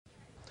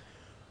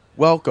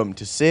Welcome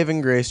to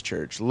Saving Grace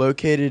Church,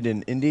 located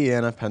in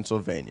Indiana,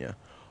 Pennsylvania.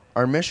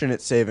 Our mission at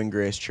Saving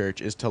Grace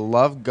Church is to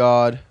love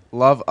God,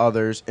 love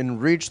others,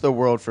 and reach the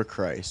world for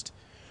Christ.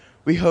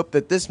 We hope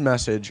that this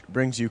message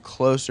brings you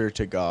closer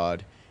to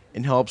God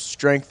and helps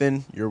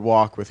strengthen your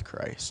walk with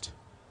Christ.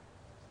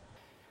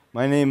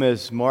 My name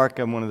is Mark.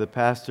 I'm one of the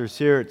pastors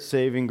here at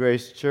Saving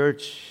Grace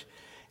Church,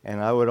 and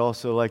I would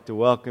also like to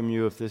welcome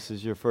you if this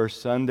is your first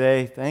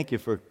Sunday. Thank you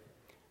for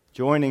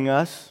joining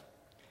us.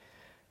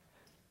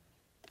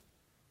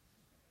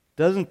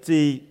 Doesn't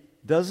the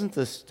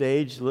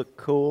stage look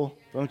cool?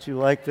 Don't you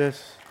like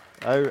this?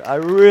 I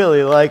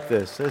really like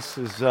this. This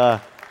is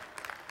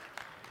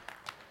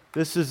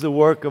the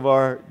work of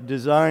our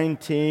design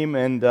team,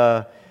 and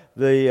the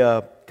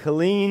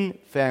Colleen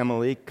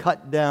family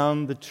cut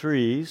down the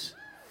trees,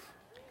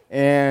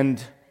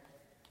 and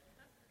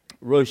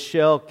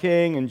Rochelle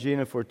King and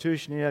Gina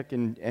Fortushniak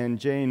and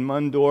Jane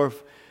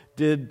Mundorf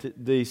did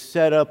the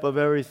setup of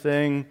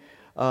everything.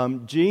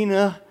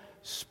 Gina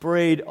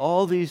sprayed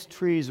all these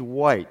trees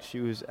white. She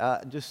was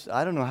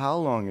I don't know how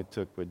long it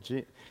took, but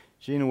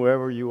Gina,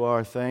 wherever you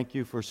are, thank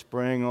you for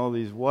spraying all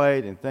these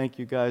white, and thank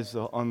you guys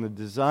on the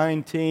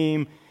design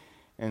team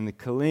and the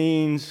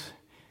Colleens.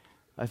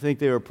 I think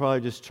they were probably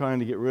just trying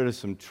to get rid of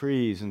some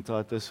trees and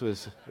thought this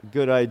was a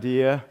good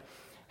idea.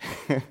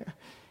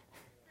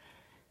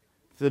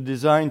 The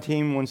design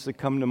team wants to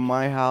come to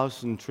my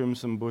house and trim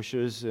some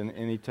bushes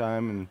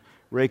anytime and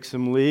rake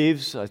some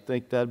leaves. I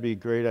think that'd be a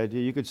great idea.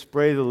 You could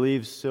spray the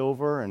leaves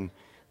silver and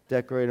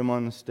decorate them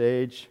on the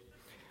stage.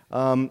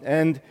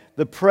 And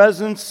the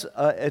presents,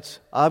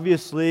 it's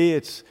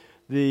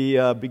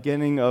the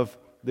beginning of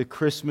the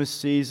Christmas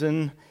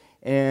season.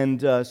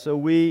 And so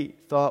we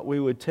thought we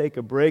would take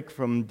a break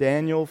from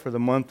Daniel for the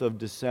month of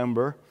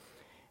December.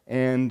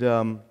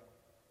 And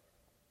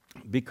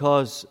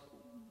because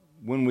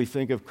when we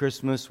think of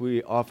Christmas,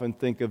 we often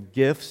think of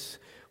gifts,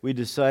 we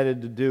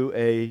decided to do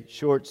a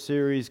short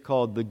series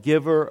called The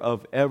Giver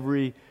of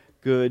Every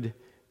Good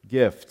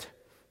Gift,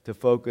 to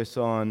focus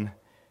on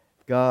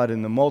God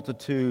and the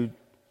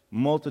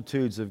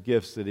multitudes of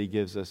gifts that He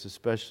gives us,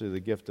 especially the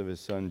gift of His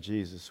Son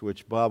Jesus,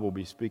 which Bob will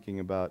be speaking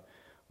about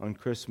on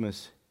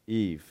Christmas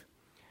Eve.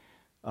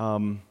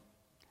 And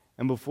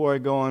before I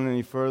go on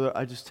any further,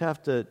 I just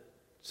have to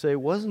say,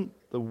 wasn't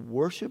the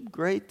worship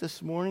great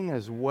this morning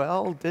as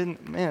well?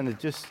 It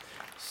just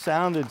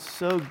sounded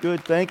so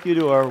good. Thank you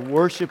to our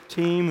worship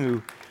team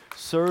who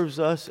serves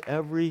us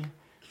every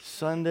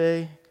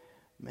Sunday.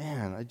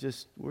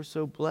 We're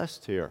so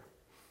blessed here.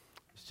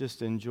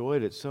 Just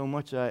enjoyed it so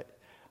much. I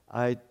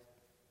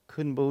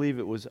couldn't believe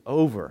it was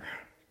over.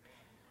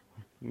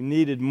 We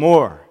needed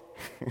more.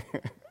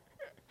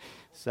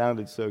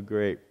 Sounded so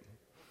great.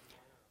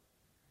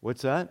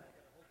 What's that?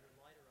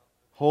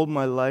 Hold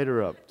my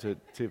lighter up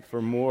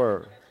for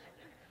more.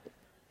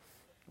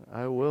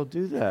 I will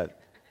do that.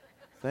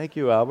 Thank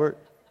you, Albert.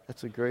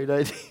 That's a great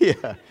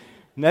idea.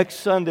 Next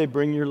Sunday,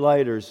 bring your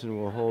lighters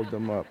and we'll hold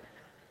them up.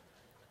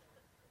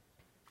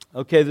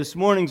 Okay, this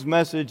morning's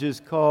message is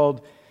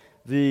called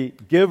The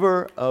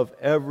Giver of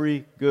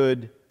Every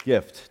Good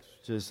Gift,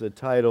 which is the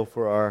title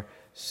for our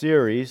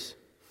series.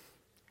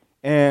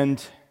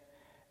 And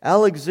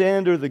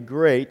Alexander the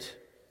Great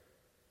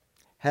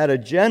had a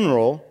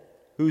general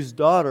whose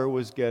daughter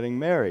was getting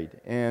married.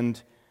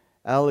 And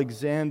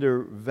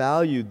Alexander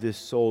valued this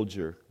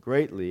soldier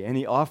greatly, and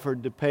he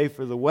offered to pay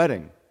for the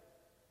wedding.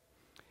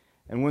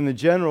 And when the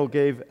general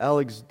gave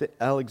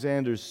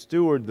Alexander's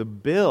steward the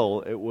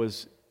bill, it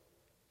was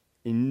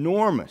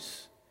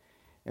enormous.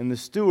 And the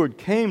steward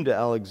came to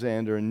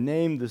Alexander and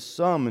named the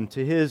sum, and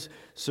to his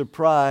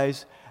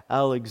surprise,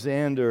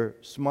 Alexander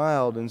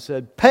smiled and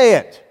said, "Pay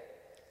it!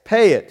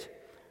 Pay it!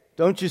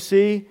 Don't you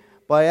see?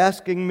 By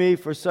asking me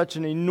for such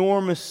an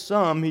enormous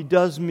sum, he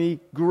does me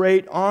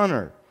great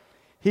honor.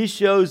 He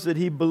shows that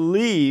he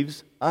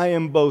believes I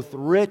am both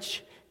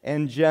rich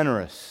and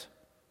generous."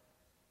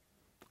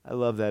 I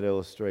love that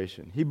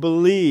illustration. He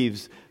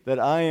believes that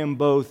I am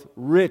both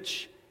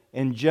rich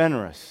and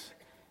generous,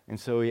 and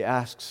so he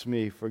asks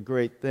me for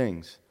great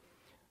things.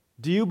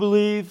 Do you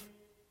believe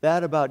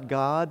that about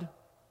God?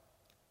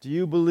 Do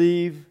you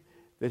believe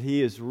that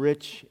He is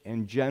rich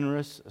and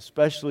generous,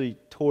 especially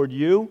toward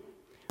you?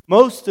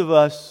 Most of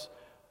us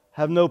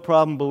have no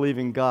problem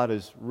believing God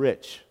is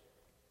rich.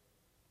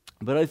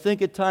 But I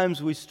think at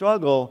times we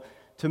struggle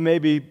to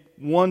maybe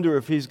wonder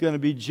if He's going to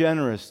be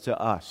generous to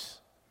us.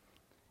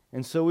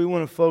 And so we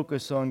want to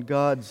focus on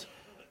God's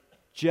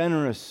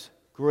generous,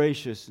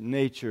 gracious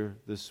nature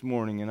this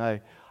morning. And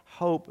I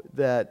hope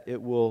that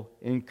it will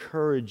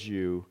encourage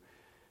you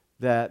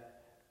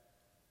that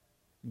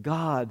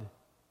God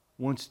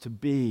wants to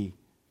be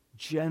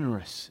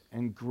generous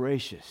and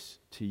gracious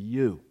to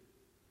you,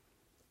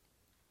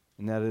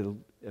 and that it'll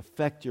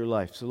affect your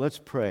life. So let's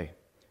pray.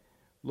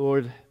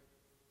 Lord,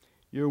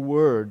 Your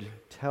Word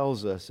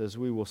tells us, as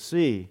we will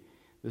see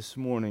this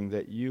morning,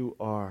 that You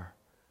are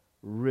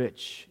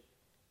rich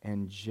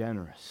and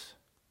generous.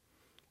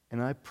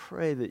 And I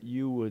pray that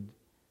You would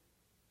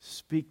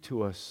speak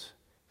to us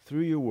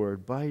through Your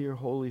Word by Your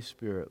Holy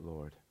Spirit,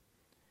 Lord.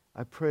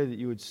 I pray that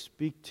you would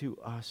speak to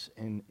us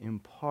and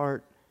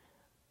impart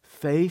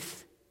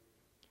faith,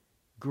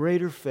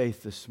 greater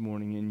faith this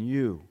morning in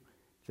you,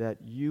 that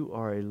you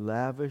are a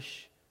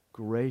lavish,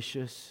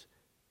 gracious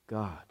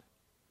God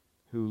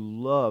who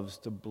loves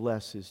to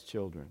bless His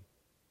children.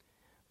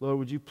 Lord,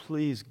 would you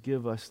please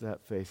give us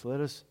that faith? Let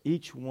us,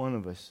 each one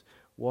of us,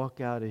 walk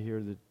out of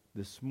here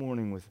this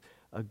morning with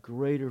a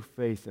greater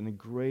faith and a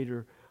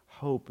greater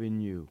hope in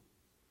you.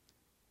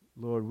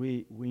 Lord,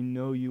 we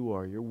know you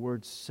are. Your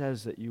word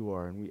says that you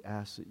are, and we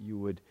ask that you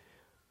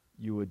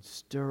would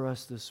stir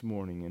us this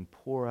morning and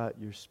pour out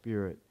your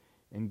Spirit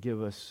and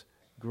give us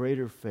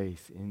greater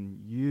faith in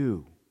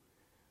you.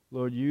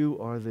 Lord, you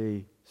are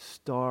the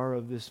star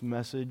of this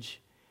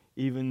message,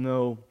 even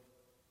though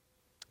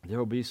there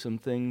will be some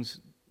things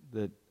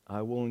that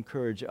I will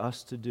encourage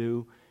us to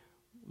do.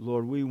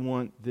 Lord, we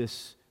want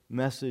this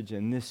message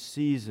and this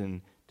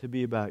season to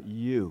be about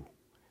you,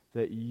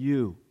 that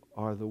you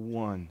are the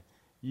one.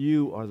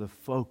 You are the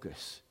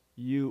focus.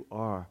 You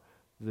are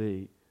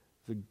the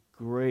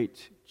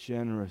great,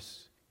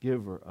 generous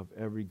giver of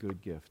every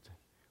good gift.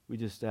 We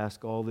just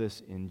ask all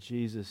this in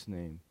Jesus'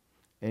 name.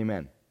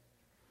 Amen.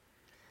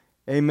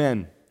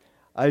 Amen.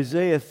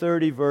 Isaiah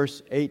 30,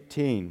 verse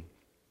 18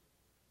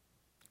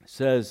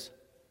 says,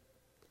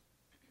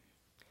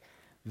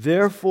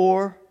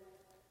 "Therefore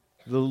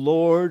the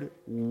Lord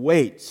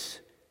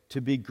waits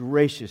to be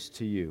gracious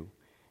to you,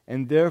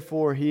 and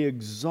therefore He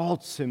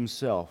exalts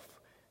Himself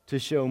to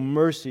show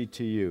mercy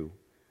to you.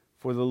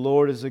 For the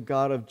Lord is a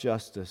God of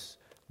justice.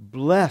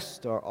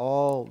 Blessed are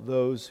all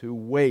those who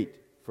wait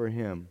for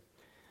Him."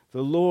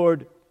 The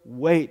Lord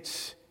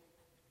waits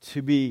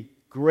to be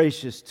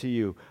gracious to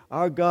you.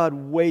 Our God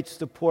waits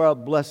to pour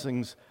out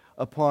blessings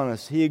upon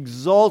us. He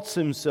exalts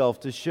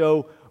Himself to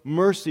show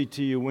mercy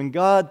to you. When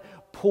God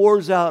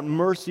pours out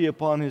mercy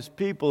upon His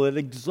people, it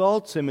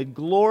exalts Him, it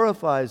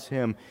glorifies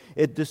Him,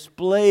 it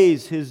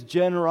displays His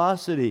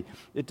generosity,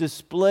 it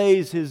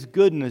displays His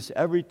goodness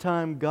every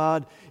time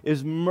God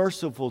is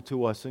merciful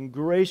to us and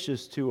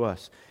gracious to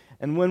us.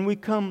 And when we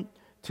come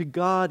to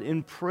God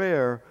in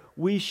prayer,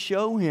 we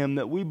show Him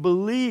that we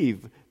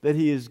believe that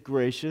He is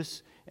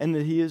gracious and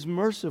that He is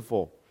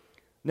merciful.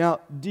 Now,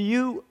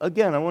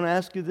 I want to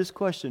ask you this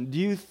question. Do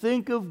you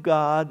think of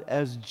God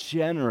as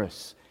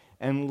generous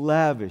and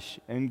lavish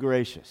and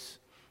gracious?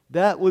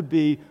 That would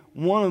be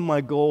one of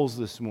my goals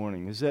this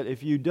morning, is that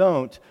if you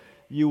don't,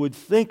 you would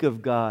think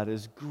of God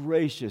as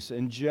gracious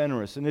and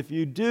generous. And if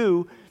you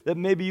do, that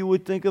maybe you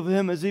would think of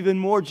Him as even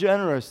more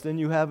generous than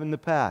you have in the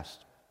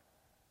past.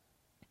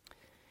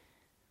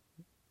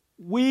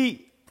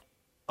 We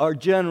are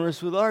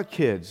generous with our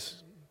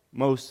kids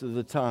most of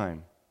the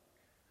time.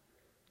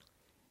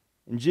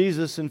 And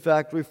Jesus, in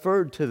fact,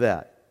 referred to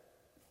that.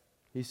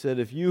 He said,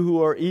 "If you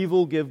who are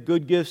evil give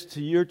good gifts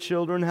to your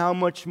children, how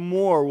much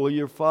more will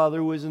your Father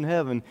who is in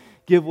heaven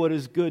give what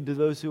is good to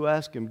those who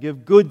ask Him?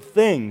 Give good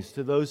things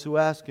to those who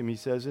ask Him," He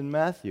says in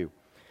Matthew.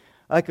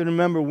 I can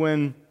remember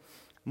when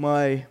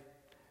my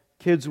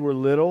kids were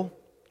little.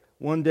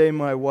 One day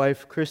my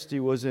wife, Christy,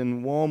 was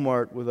in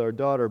Walmart with our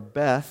daughter,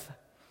 Beth,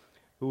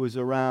 who was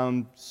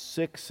around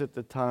 6 at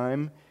the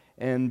time.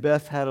 And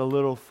Beth had a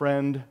little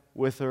friend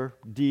with her,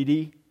 Dee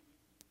Dee.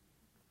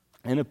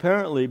 And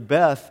apparently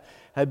Beth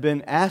had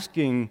been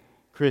asking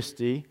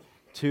Christy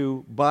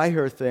to buy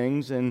her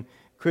things, and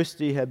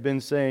Christy had been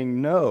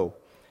saying no.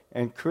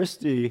 And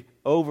Christy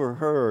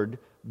overheard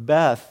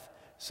Beth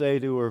say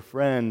to her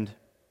friend,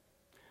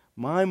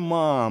 "My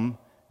mom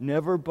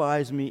never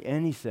buys me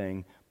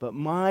anything, but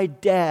my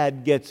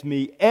dad gets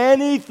me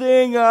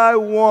anything I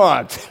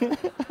want."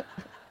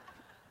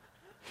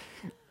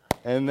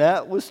 And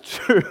that was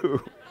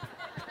true.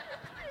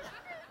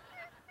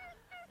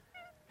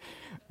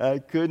 I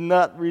could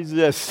not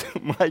resist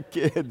my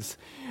kids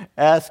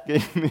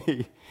asking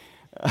me.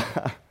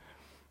 I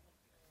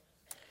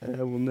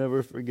will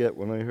never forget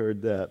when I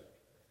heard that.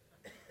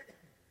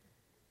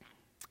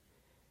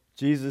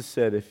 Jesus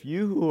said, if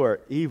you who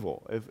are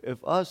evil,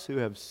 if us who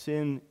have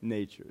sin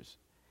natures,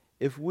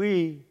 if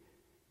we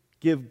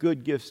give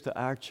good gifts to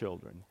our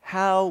children,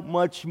 how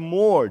much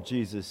more,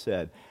 Jesus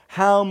said,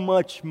 how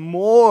much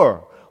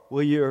more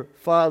will your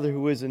Father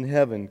who is in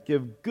heaven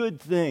give good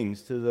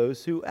things to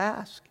those who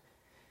ask?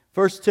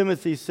 1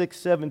 Timothy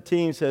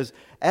 6:17 says,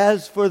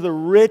 "As for the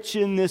rich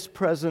in this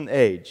present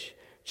age,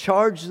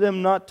 charge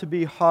them not to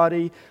be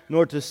haughty,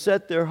 nor to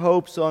set their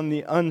hopes on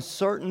the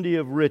uncertainty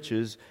of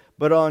riches,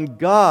 but on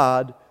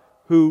God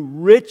who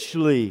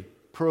richly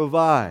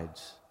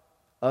provides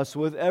us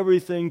with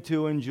everything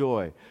to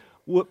enjoy."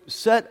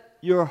 Set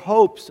your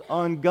hopes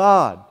on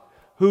God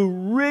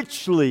who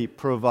richly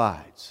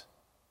provides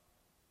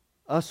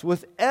us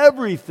with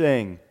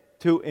everything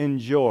to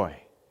enjoy.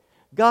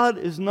 God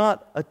is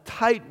not a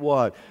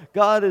tightwad.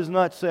 God is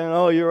not saying,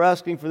 "Oh, you're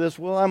asking for this.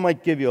 Well, I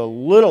might give you a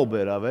little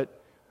bit of it."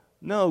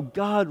 No,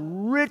 God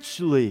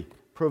richly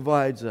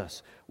provides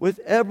us with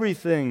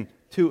everything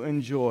to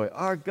enjoy.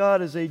 Our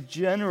God is a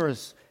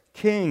generous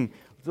King.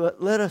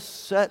 Let us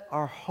set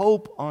our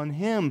hope on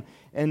Him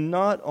and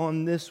not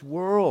on this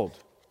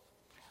world.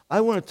 I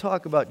want to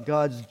talk about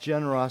God's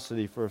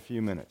generosity for a few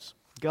minutes.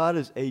 God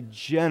is a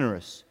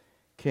generous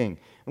king.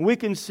 And we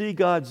can see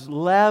God's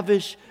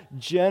lavish,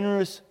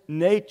 generous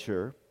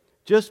nature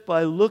just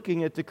by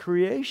looking at the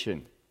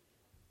creation.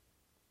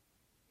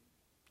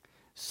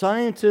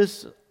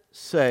 Scientists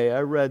say,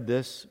 I read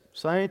this,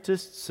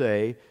 scientists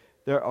say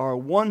there are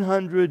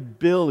 100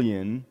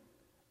 billion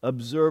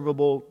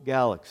observable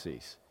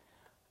galaxies.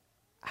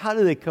 How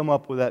do they come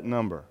up with that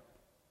number?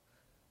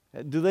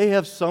 Do they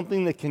have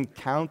something that can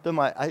count them?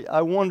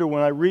 I wonder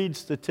when I read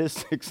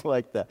statistics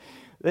like that.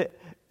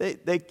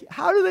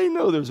 How do they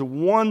know there's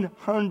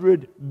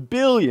 100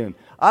 billion?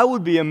 I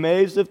would be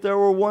amazed if there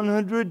were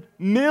 100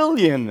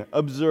 million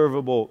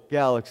observable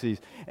galaxies.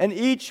 And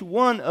each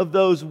one of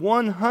those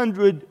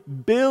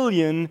 100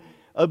 billion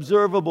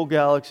observable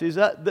galaxies,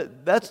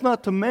 that's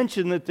not to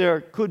mention that there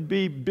could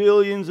be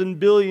billions and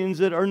billions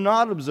that are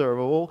not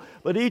observable,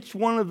 but each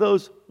one of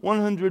those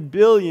 100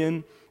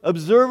 billion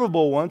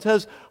observable ones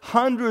has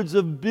hundreds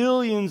of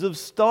billions of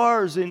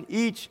stars in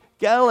each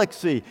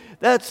galaxy.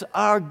 That's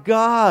our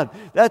God.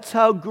 That's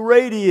how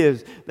great He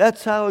is.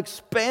 That's how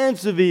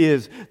expansive He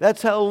is.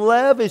 That's how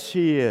lavish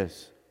He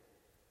is.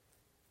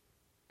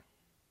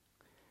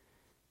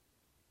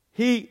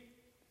 He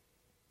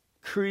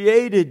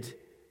created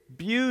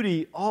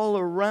beauty all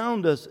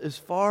around us as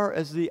far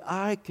as the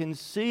eye can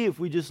see. If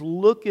we just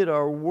look at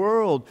our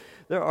world,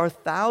 there are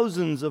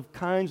thousands of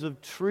kinds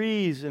of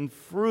trees and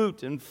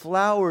fruit and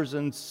flowers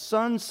and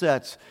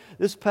sunsets.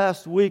 This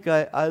past week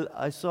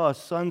I saw a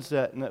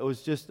sunset and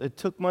it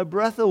took my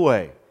breath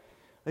away.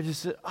 I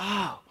just said,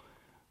 oh,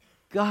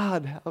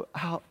 God,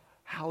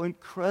 how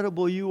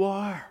incredible You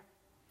are.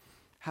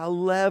 How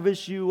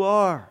lavish You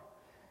are.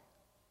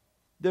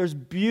 There's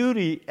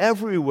beauty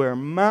everywhere,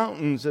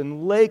 mountains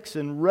and lakes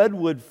and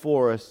redwood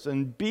forests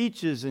and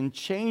beaches and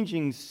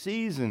changing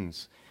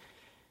seasons.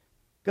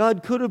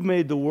 God could have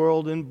made the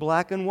world in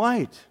black and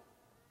white.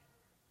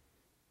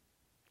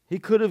 He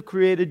could have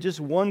created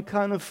just one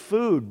kind of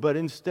food, but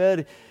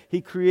instead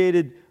He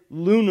created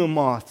luna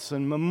moths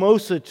and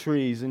mimosa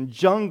trees and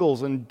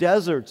jungles and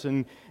deserts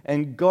and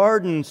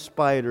garden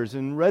spiders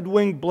and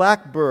red-winged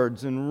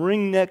blackbirds and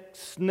ring-necked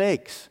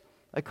snakes.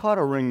 I caught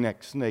a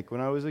ring-necked snake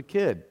when I was a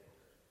kid.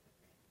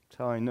 That's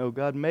how I know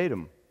God made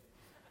them.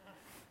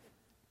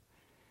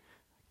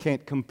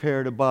 Can't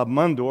compare to Bob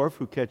Mundorf,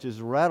 who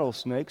catches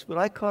rattlesnakes, but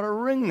I caught a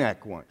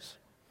ringneck once.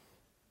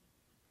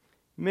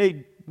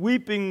 Made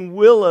weeping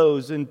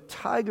willows and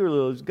tiger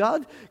lilies.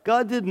 God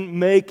didn't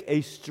make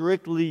a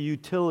strictly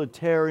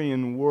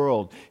utilitarian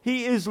world.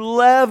 He is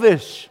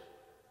lavish.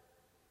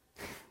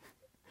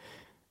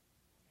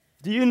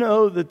 Do you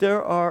know that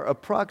there are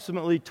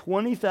approximately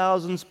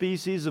 20,000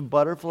 species of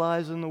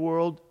butterflies in the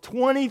world?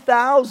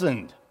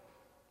 20,000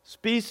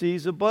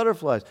 species of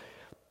butterflies.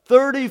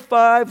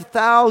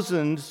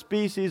 35,000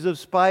 species of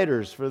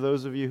spiders, for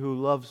those of you who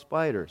love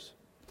spiders.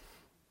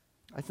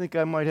 I think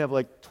I might have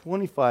like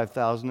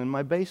 25,000 in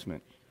my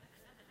basement.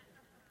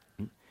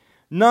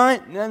 Now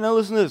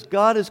listen to this.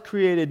 God has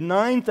created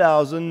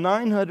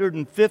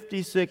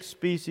 9,956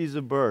 species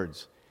of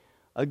birds.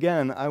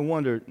 Again, I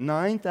wonder,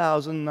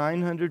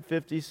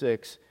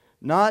 9,956,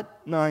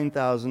 not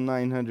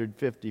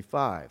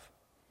 9,955.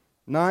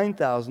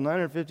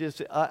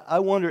 9,956. I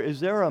wonder, is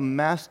there a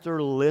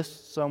master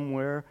list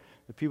somewhere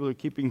that people are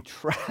keeping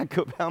track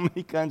of how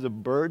many kinds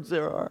of birds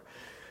there are?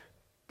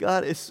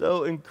 God is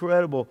so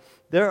incredible.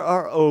 There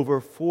are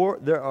over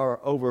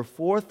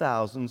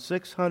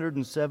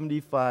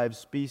 4,675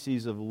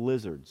 species of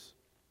lizards.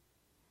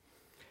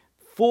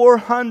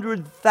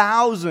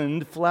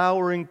 400,000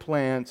 flowering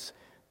plants.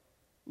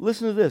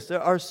 Listen to this.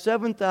 There are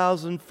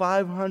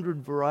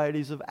 7,500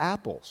 varieties of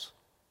apples.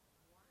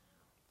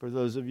 For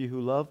those of you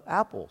who love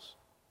apples.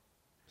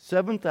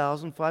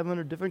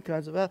 7,500 different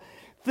kinds of apples.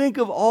 Think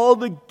of all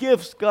the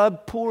gifts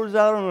God pours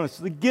out on us.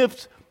 The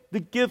gift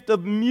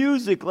of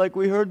music like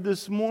we heard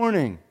this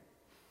morning.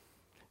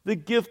 The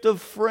gift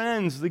of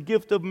friends. The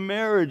gift of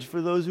marriage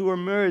for those who are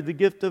married. The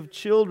gift of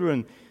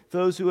children,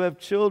 those who have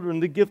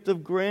children. The gift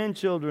of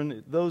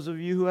grandchildren, those of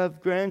you who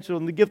have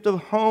grandchildren. The gift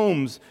of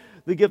homes.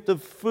 The gift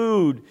of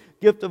food.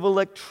 Gift of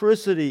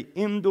electricity,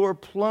 indoor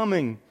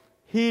plumbing,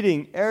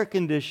 heating, air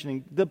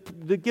conditioning, the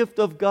gift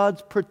of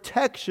God's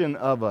protection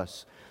of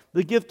us,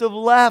 the gift of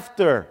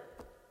laughter.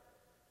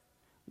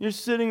 You're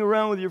sitting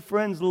around with your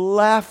friends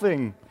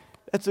laughing.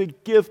 That's a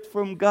gift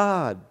from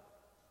God.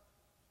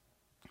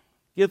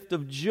 Gift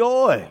of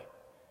joy,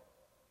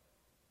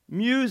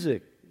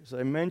 music, as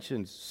I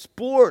mentioned,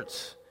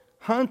 sports,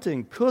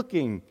 hunting,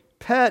 cooking,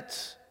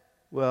 pets.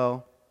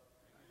 Well,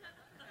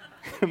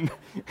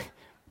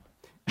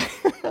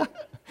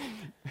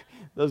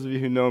 those of you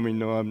who know me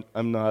know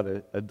I'm not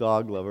a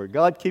dog lover.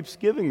 God keeps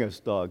giving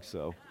us dogs,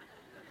 though.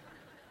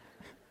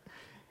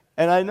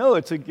 And I know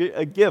it's a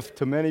gift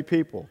to many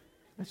people.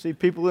 I see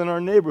people in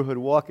our neighborhood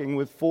walking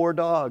with 4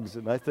 dogs,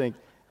 and I think,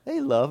 they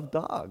love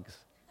dogs.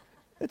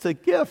 It's a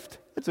gift.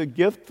 It's a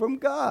gift from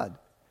God.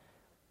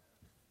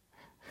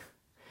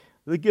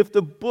 The gift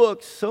of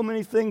books, so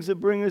many things that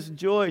bring us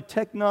joy.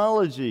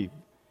 Technology.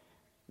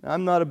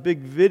 I'm not a big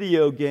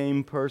video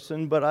game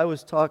person, but I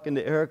was talking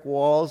to Eric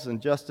Walls and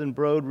Justin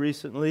Brode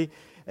recently,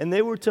 and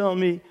they were telling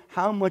me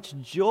how much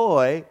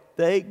joy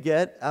they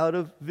get out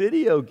of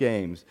video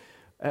games.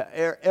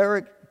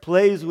 Eric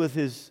plays with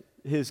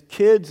his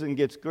kids and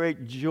gets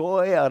great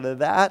joy out of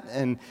that,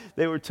 and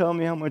they were telling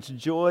me how much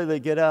joy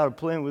they get out of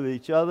playing with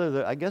each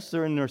other. I guess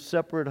they're in their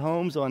separate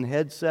homes on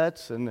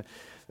headsets, and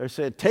they're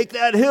saying, "Take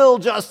that hill,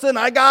 Justin,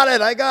 I got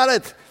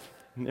it.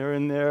 And they're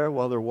in there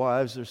while their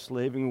wives are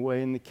slaving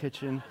away in the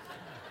kitchen.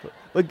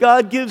 But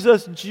God gives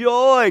us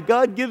joy.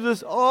 God gives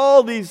us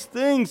all these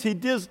things. He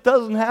just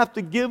doesn't have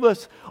to give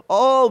us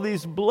all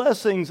these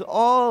blessings.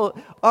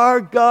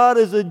 Our God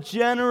is a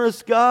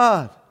generous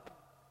God.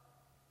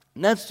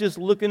 And that's just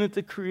looking at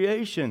the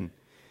creation.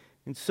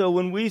 And so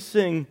when we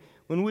sing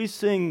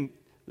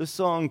the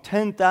song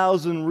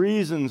 10,000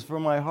 Reasons for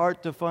My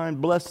Heart to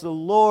Find, bless the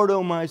Lord,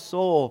 O my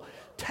soul,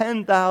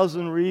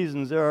 10,000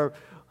 reasons. There are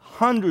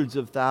hundreds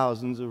of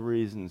thousands of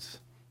reasons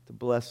to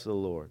bless the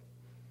Lord.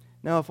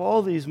 Now, if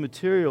all these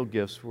material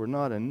gifts were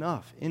not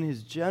enough, in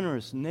His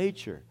generous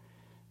nature,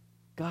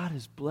 God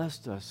has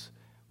blessed us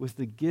with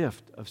the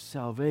gift of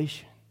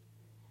salvation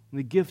and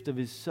the gift of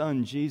His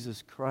Son,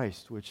 Jesus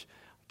Christ, which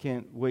I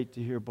can't wait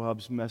to hear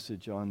Bob's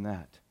message on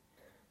that.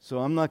 So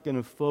I'm not going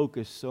to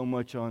focus so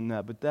much on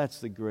that, but that's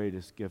the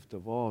greatest gift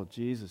of all,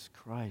 Jesus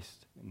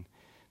Christ and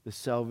the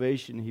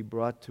salvation He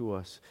brought to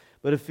us.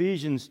 But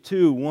Ephesians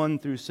 2, 1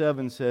 through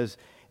 7 says,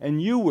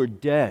 "And you were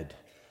dead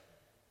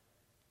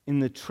in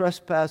the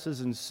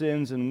trespasses and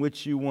sins in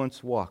which you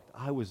once walked."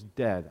 I was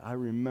dead. I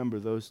remember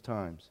those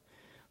times.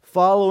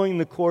 "Following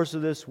the course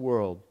of this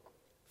world,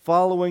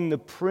 following the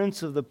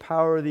prince of the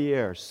power of the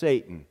air,"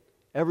 Satan.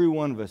 Every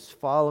one of us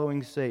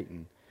following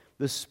Satan.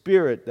 "The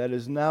spirit that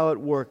is now at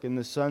work in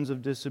the sons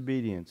of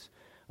disobedience,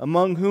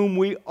 among whom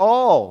we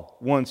all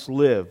once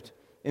lived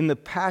in the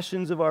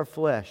passions of our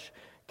flesh,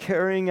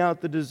 carrying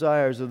out the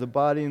desires of the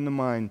body and the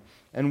mind,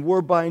 and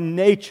were by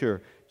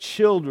nature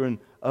children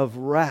of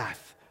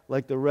wrath,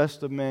 like the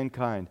rest of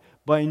mankind."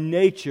 By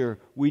nature,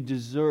 we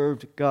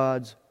deserved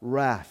God's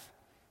wrath,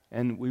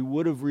 and we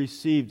would have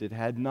received it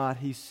had not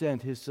He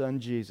sent His Son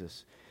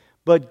Jesus.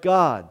 "But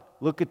God,"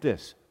 look at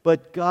this,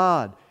 "but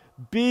God,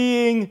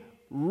 being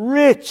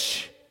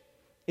rich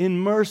in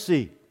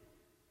mercy,"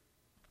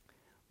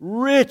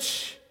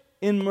 rich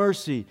in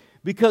mercy,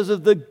 because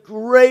of the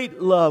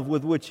great love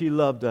with which He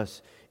loved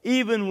us,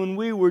 even when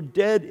we were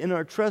dead in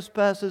our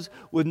trespasses,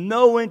 with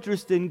no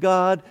interest in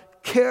God,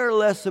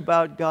 careless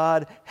about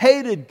God,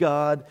 hated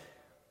God,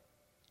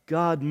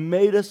 God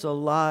made us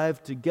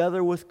alive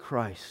together with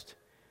Christ.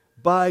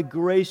 "By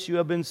grace you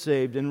have been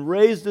saved, and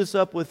raised us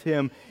up with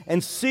Him,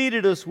 and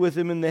seated us with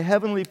Him in the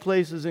heavenly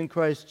places in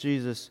Christ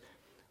Jesus."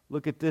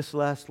 Look at this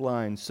last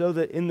line. "So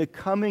that in the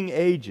coming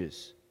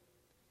ages,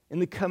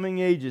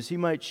 He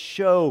might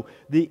show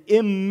the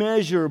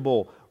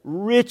immeasurable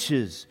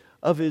riches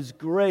of His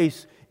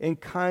grace and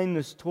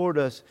kindness toward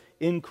us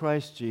in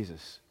Christ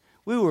Jesus."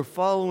 We were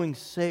following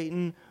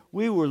Satan.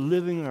 We were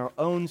living our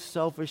own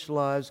selfish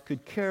lives,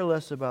 could care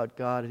less about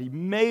God. He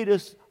made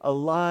us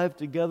alive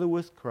together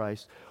with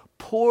Christ,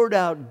 poured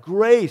out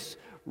grace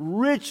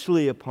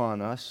richly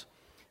upon us,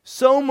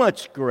 so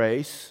much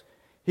grace.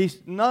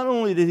 Not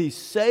only did He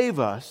save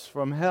us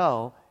from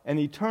hell and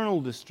eternal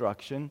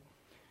destruction,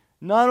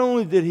 not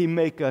only did He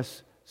make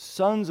us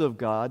sons of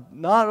God,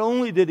 not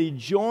only did He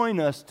join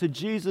us to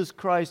Jesus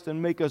Christ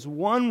and make us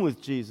one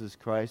with Jesus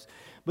Christ,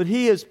 but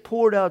He has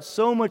poured out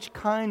so much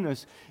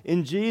kindness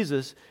in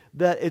Jesus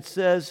that it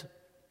says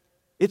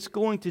it's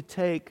going to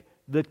take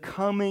the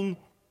coming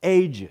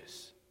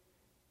ages.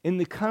 In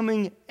the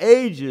coming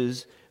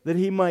ages, that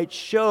He might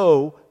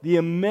show the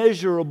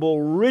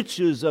immeasurable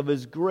riches of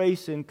His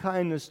grace and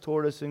kindness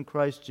toward us in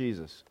Christ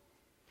Jesus.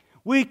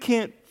 We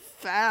can't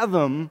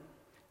fathom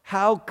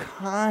how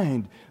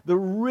kind, the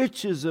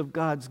riches of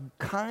God's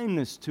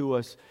kindness to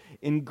us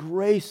in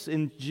grace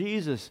in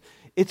Jesus.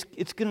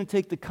 It's going to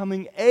take the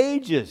coming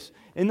ages.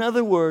 In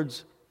other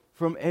words,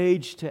 from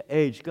age to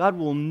age, God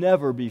will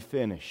never be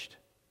finished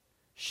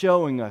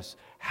showing us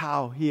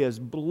how He has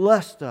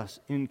blessed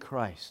us in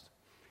Christ.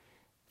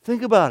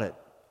 Think about it.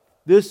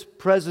 This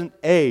present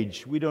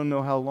age, we don't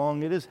know how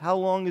long it is. How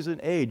long is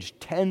an age?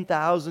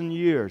 10,000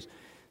 years.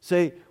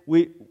 Say,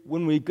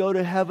 when we go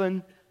to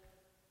heaven,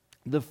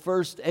 the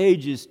first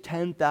age is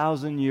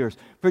 10,000 years.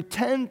 For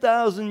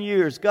 10,000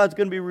 years, God's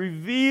going to be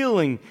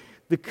revealing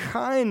the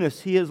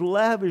kindness He has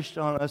lavished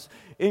on us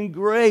in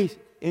grace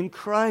in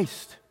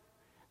Christ.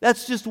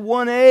 That's just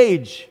one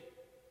age.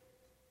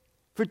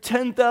 For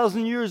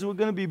 10,000 years, we're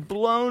going to be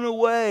blown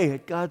away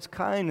at God's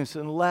kindness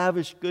and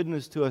lavish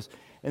goodness to us.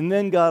 And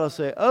then God will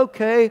say,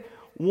 "Okay,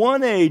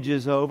 one age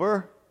is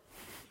over.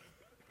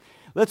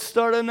 Let's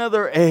start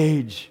another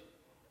age.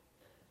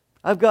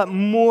 I've got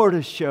more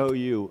to show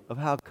you of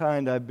how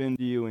kind I've been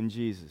to you in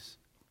Jesus."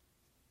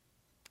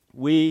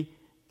 We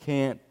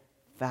can't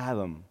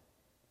fathom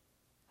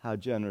how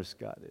generous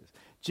God is.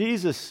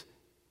 Jesus,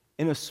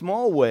 in a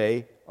small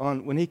way,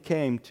 when He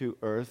came to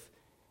earth,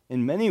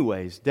 in many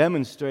ways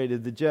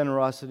demonstrated the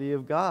generosity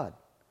of God.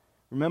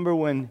 Remember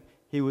when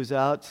he was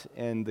out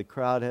and the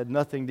crowd had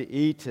nothing to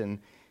eat, and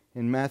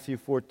in Matthew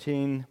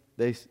 14,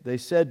 they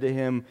said to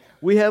him,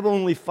 "We have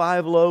only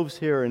 5 loaves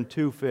here and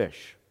 2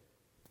 fish."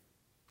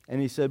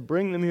 And he said,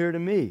 "Bring them here to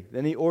me."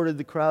 Then he ordered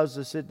the crowds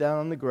to sit down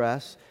on the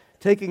grass.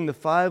 Taking the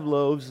 5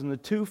 loaves and the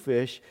 2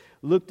 fish,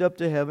 looked up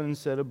to heaven and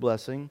said a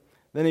blessing.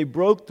 Then he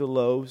broke the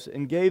loaves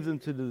and gave them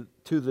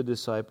to the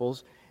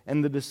disciples,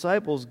 and the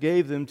disciples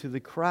gave them to the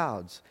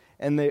crowds.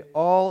 And they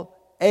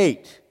all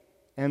ate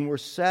and were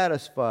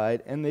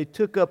satisfied, and they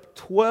took up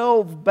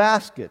 12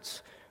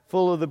 baskets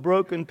full of the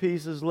broken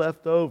pieces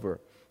left over.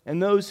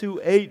 And those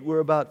who ate were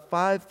about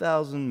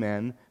 5,000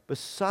 men,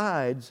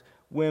 besides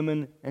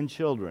women and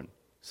children.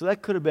 So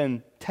that could have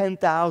been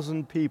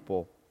 10,000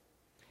 people.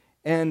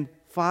 And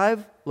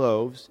 5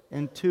 loaves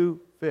and 2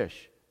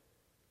 fish.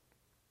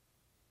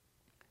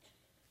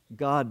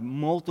 God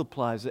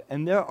multiplies it,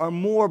 and there are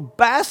more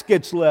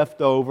baskets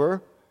left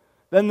over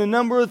than the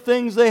number of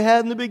things they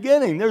had in the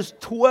beginning. There's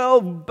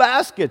 12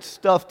 baskets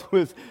stuffed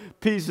with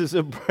pieces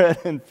of bread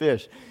and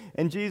fish.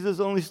 And Jesus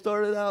only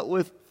started out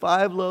with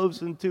 5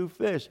 loaves and 2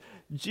 fish.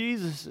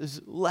 Jesus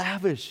is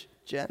lavish,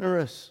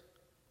 generous.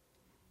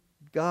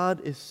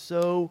 God is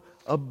so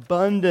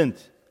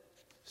abundant.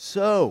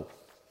 So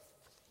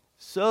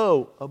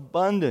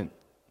abundant.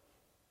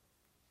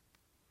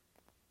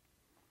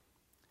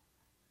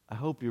 I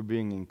hope you're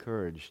being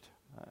encouraged.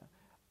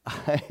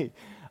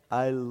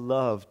 I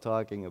love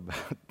talking about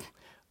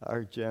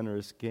our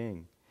generous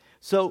King.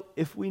 So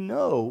if we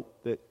know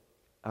that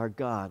our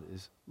God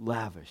is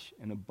lavish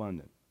and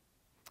abundant,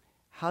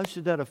 how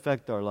should that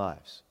affect our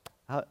lives?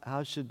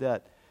 How should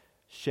that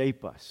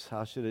shape us?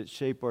 How should it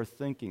shape our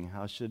thinking?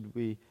 How should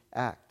we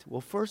act?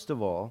 Well, first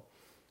of all,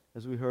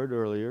 as we heard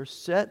earlier,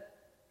 set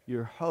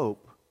your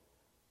hope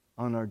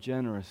on our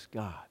generous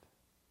God.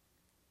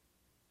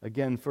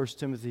 Again, 1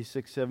 Timothy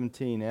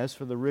 6:17, "As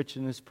for the rich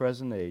in this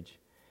present age,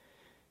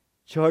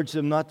 charge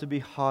them not to be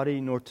haughty,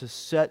 nor to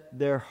set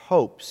their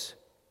hopes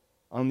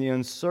on the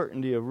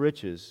uncertainty of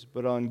riches,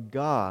 but on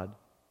God,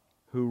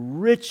 who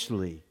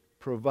richly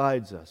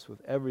provides us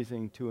with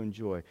everything to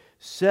enjoy."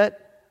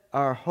 Set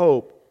our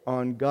hope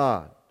on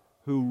God,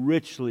 who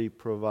richly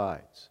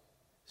provides.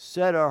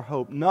 Set our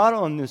hope not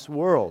on this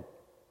world.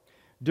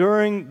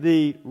 During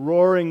the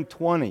Roaring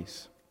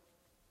 '20s,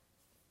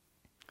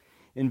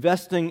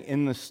 investing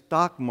in the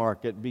stock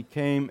market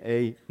became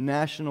a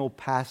national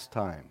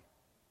pastime.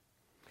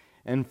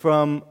 And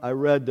I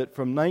read that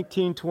from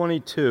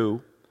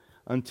 1922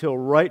 until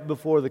right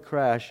before the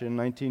crash in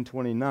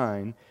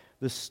 1929,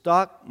 the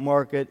stock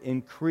market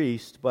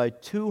increased by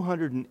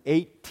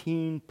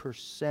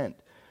 218%,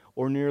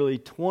 or nearly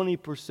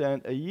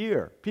 20% a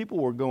year. People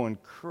were going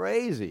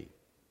crazy.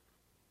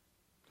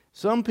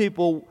 Some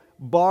people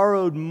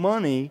borrowed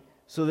money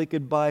so they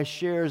could buy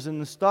shares in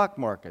the stock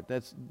market.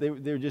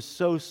 They're just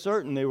so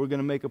certain they were going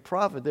to make a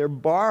profit. They're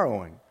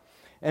borrowing.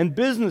 And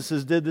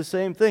businesses did the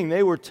same thing.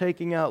 They were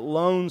taking out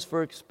loans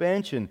for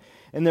expansion.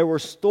 And there were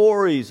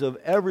stories of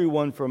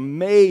everyone from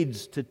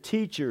maids to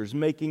teachers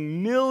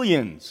making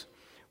millions,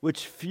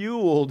 which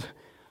fueled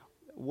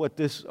what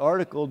this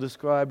article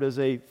described as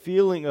a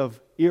feeling of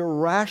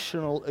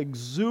irrational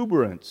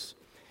exuberance.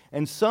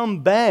 And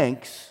some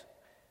banks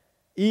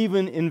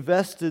even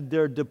invested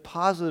their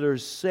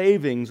depositors'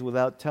 savings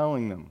without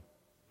telling them.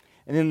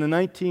 And in the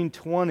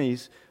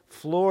 1920s,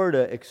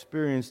 Florida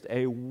experienced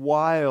a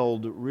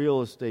wild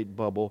real estate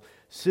bubble.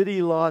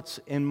 City lots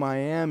in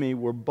Miami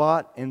were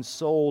bought and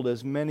sold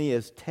as many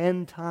as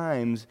 10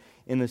 times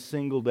in a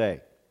single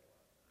day.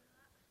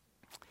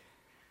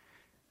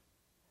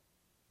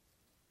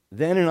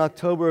 Then in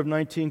October of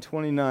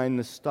 1929,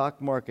 the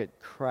stock market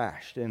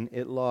crashed, and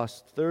it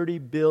lost $30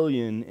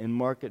 billion in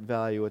market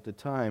value at the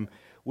time,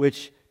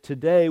 which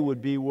today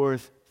would be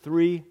worth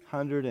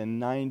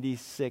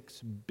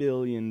 $396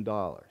 billion.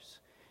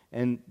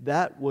 And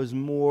that was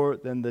more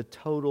than the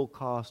total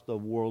cost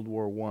of World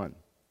War I.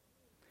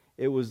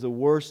 It was the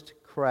worst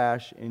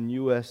crash in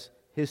U.S.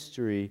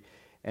 history,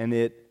 and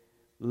it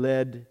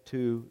led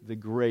to the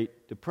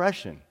Great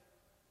Depression.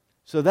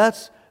 So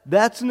that's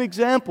an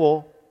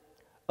example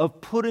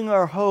of putting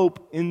our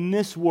hope in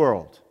this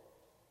world.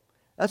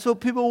 That's what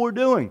people were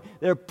doing.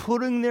 They're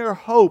putting their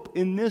hope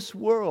in this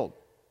world.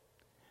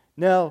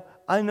 Now,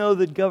 I know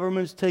that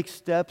governments take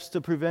steps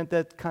to prevent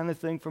that kind of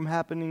thing from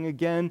happening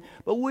again,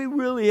 but we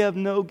really have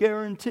no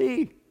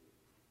guarantee.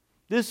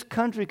 This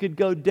country could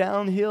go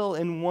downhill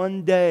in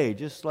one day,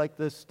 just like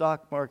the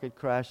stock market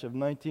crash of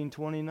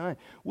 1929.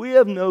 We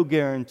have no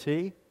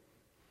guarantee.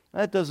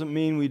 That doesn't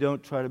mean we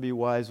don't try to be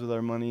wise with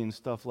our money and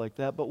stuff like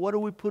that, but what are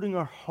we putting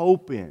our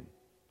hope in?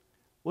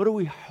 What are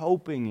we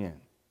hoping in?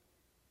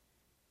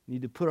 We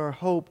need to put our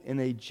hope in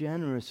a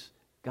generous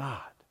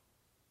God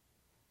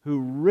who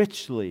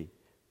richly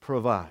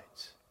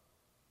provides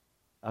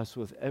us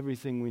with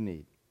everything we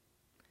need.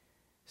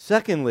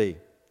 Secondly,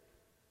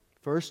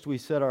 first we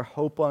set our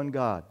hope on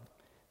God.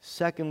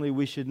 Secondly,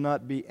 we should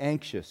not be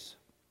anxious.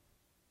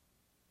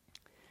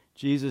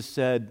 Jesus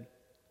said,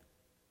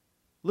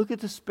 "Look at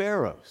the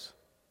sparrows.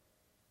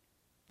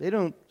 They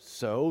don't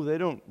sow, they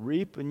don't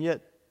reap, and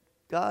yet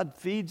God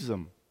feeds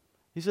them.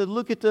 He said,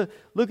 look at the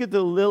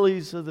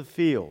lilies of the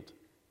field.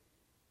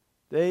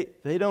 They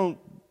don't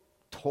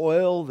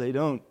toil, they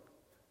don't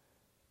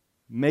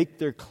make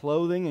their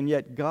clothing, and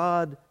yet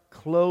God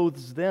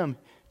clothes them.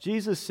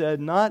 Jesus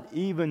said, not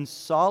even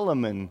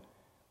Solomon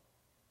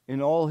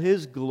in all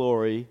his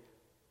glory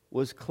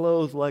was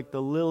clothed like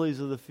the lilies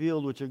of the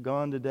field, which are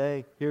gone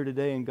today, here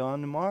today, and gone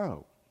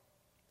tomorrow.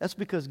 That's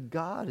because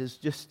God is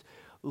just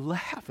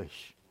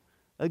lavish.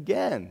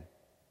 Again,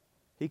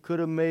 He could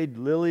have made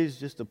lilies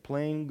just a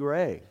plain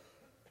gray.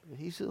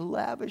 He's a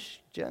lavish,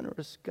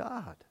 generous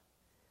God.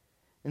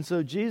 And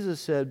so Jesus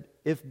said,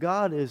 if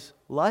God is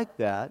like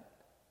that,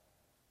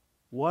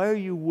 why are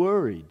you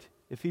worried?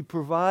 If He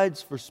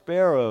provides for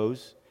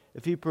sparrows,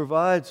 if He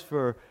provides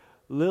for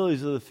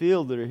lilies of the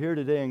field that are here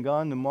today and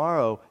gone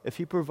tomorrow, if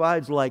He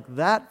provides like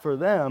that for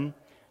them,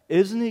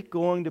 isn't He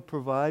going to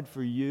provide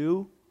for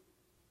you?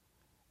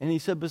 And He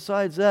said,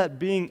 besides that,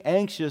 being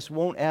anxious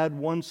won't add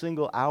one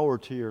single hour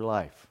to your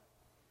life.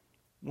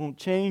 Won't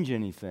change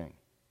anything.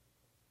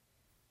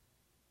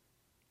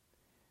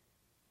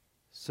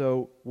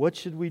 So what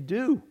should we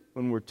do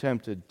when we're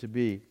tempted to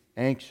be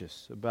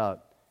anxious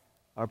about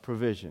our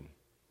provision?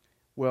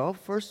 Well,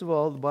 first of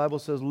all, the Bible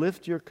says,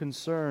 lift your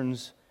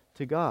concerns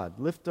to God.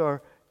 Lift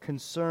our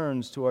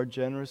concerns to our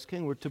generous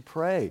King. We're to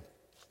pray.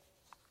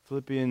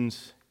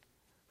 Philippians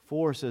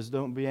 4 says,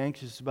 don't be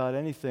anxious about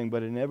anything,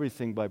 but in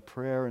everything by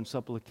prayer and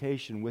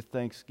supplication with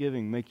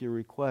thanksgiving, make your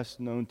requests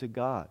known to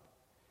God.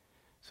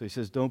 So he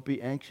says, don't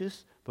be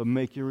anxious, but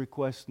make your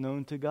requests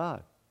known to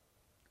God.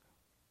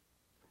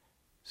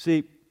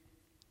 See,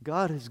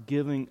 God has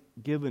given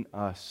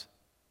us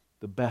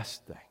the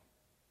best thing.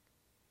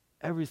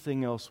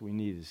 Everything else we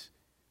need is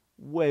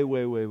way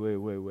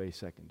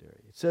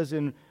secondary. It says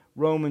in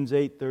Romans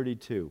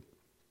 8:32,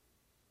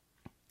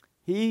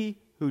 He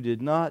who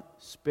did not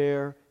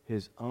spare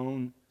His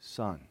own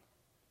Son,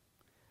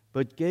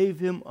 but gave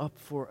Him up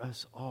for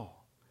us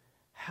all,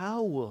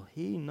 how will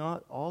He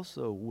not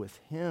also with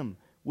Him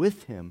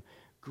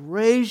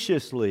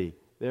graciously,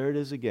 there it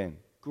is again,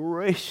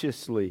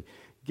 graciously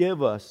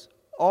give us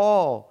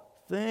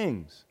all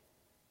things?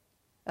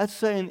 That's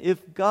saying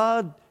if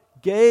God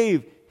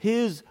gave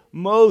His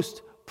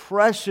most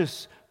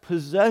precious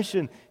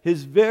possession,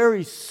 His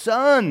very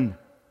Son,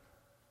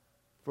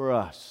 for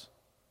us,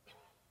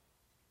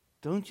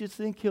 don't you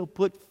think He'll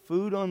put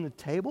food on the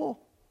table?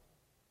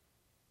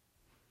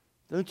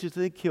 Don't you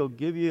think He'll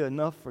give you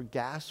enough for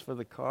gas for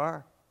the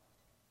car?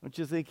 Don't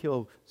you think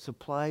He'll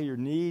supply your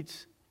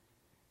needs?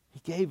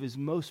 He gave His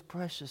most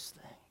precious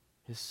thing,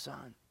 His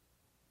Son.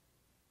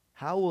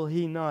 How will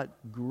He not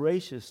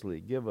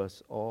graciously give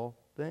us all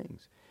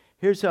things?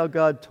 Here's how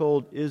God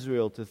told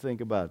Israel to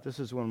think about it. This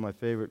is one of my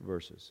favorite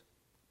verses.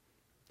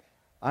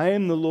 I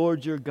am the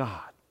Lord your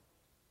God.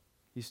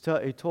 He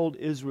told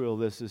Israel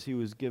this as He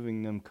was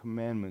giving them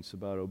commandments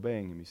about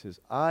obeying Him. He says,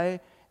 I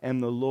am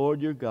the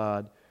Lord your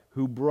God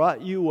who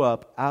brought you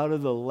up out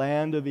of the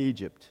land of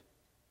Egypt.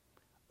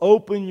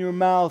 Open your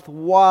mouth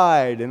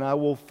wide and I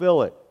will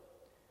fill it.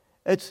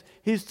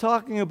 He's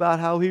talking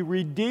about how He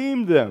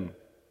redeemed them.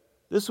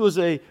 This was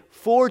a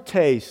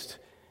foretaste,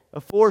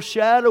 a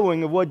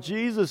foreshadowing of what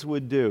Jesus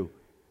would do.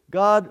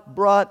 God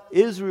brought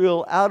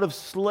Israel out of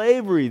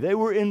slavery. They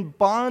were in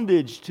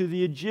bondage to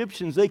the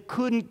Egyptians. They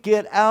couldn't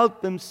get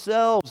out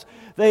themselves.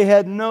 They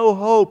had no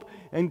hope.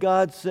 And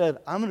God said,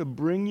 I'm going to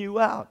bring you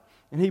out.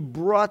 And He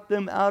brought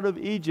them out of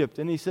Egypt.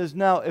 And He says,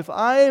 now, if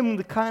I am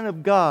the kind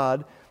of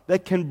God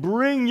that can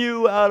bring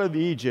you out of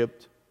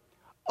Egypt,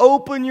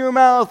 open your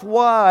mouth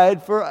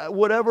wide for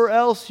whatever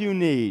else you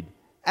need.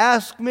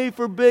 Ask me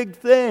for big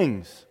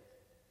things.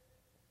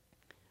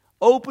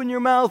 Open your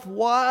mouth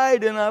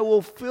wide and I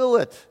will fill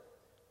it.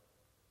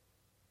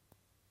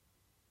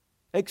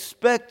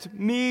 Expect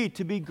me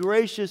to be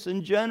gracious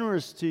and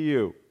generous to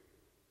you.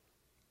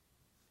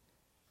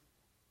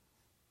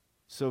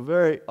 So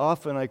very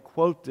often I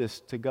quote this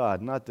to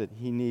God, not that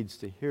He needs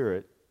to hear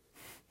it,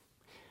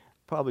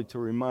 probably to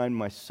remind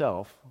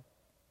myself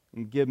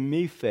and give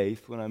me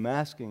faith when I'm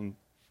asking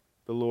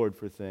the Lord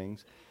for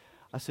things.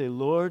 I say,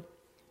 Lord,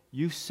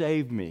 you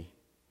saved me.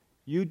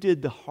 You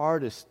did the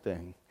hardest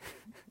thing.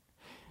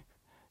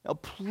 Now,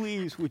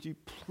 please, would you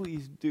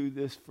please do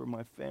this for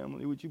my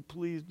family? Would you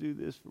please do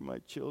this for my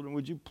children?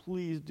 Would you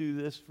please do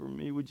this for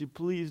me? Would you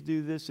please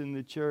do this in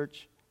the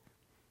church?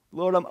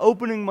 Lord, I'm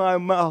opening my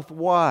mouth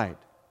wide.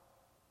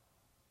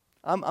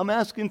 I'm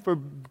asking for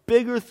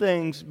bigger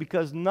things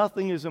because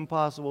nothing is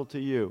impossible to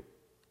you.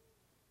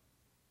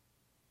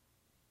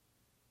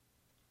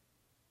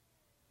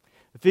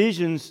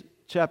 Ephesians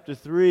chapter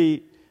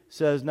 3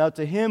 says, now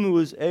to Him who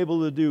is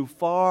able to do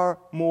far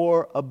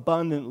more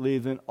abundantly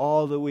than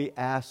all that we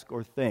ask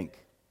or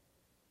think.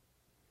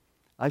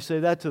 I say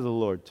that to the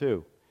Lord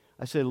too.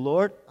 I say,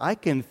 Lord, I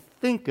can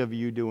think of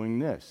you doing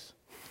this.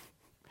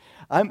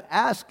 I'm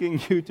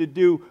asking you to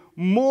do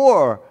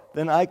more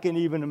than I can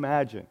even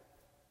imagine.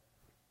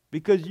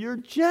 Because you're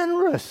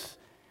generous.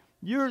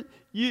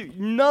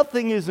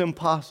 Nothing is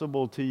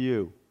impossible to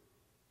you.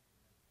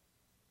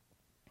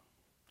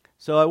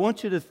 So I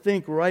want you to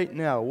think right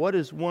now, what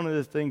is one of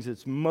the things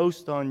that's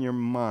most on your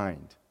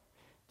mind?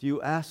 Do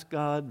you ask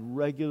God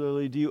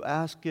regularly? Do you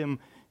ask Him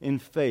in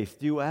faith?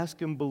 Do you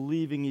ask Him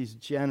believing He's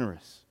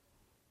generous?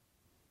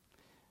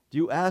 Do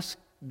you ask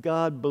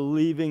God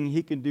believing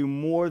He can do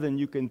more than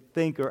you can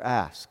think or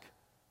ask?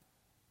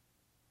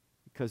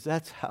 Because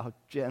that's how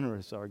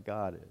generous our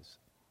God is.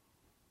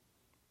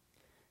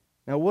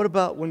 Now, what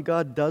about when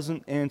God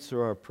doesn't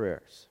answer our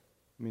prayers?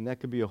 I mean, that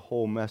could be a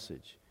whole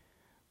message.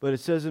 But it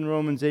says in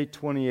Romans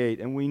 8:28,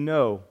 and we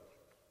know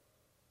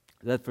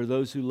that for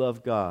those who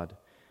love God,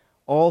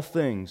 all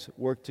things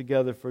work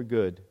together for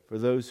good, for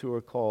those who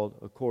are called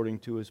according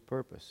to His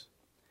purpose.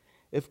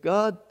 If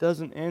God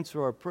doesn't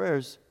answer our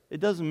prayers, it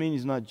doesn't mean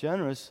He's not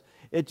generous.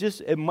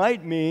 It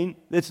might mean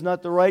it's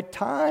not the right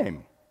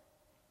time.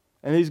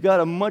 And He's got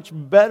a much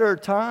better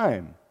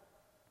time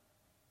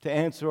to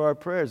answer our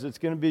prayers. It's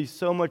going to be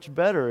so much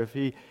better if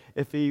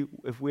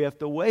we have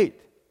to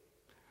wait.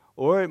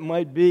 Or it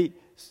might be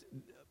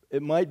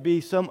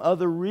some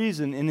other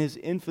reason in His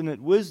infinite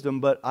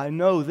wisdom, but I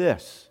know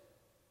this.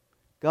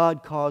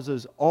 God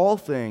causes all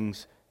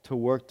things to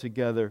work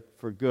together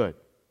for good.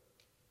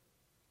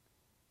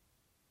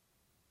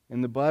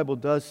 And the Bible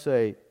does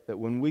say that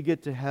when we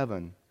get to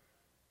heaven,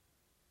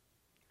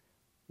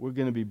 we're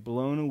going to be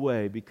blown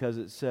away, because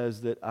it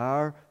says that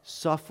our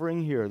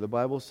suffering here, the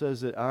Bible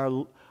says that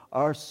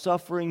our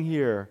suffering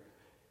here,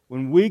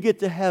 when we get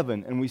to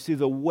heaven and we see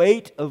the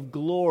weight of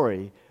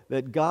glory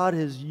that God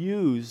has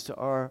used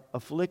our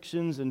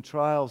afflictions and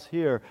trials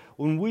here,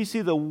 when we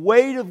see the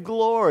weight of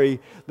glory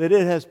that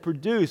it has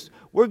produced,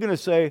 we're going to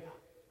say,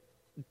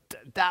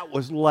 that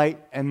was light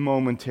and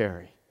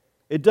momentary.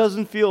 It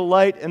doesn't feel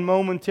light and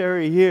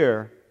momentary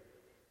here.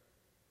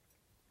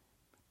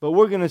 But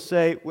we're going to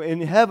say,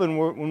 in heaven,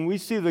 when we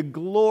see the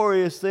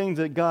glorious things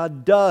that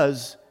God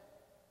does,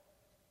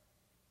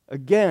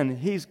 again,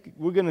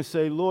 we're going to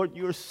say, Lord,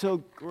 you're so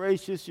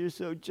gracious, you're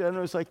so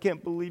generous, I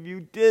can't believe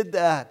you did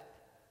that.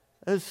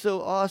 That's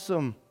so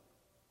awesome.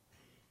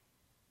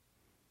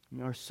 I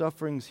mean, our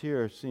sufferings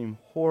here seem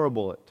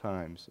horrible at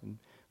times, and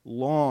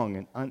long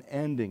and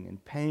unending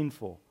and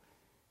painful.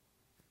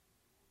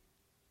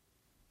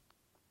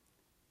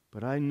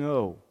 But I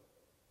know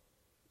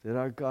that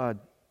our God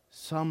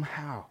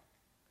somehow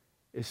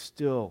is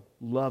still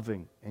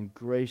loving and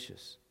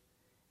gracious.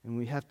 And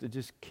we have to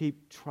just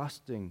keep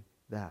trusting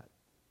that.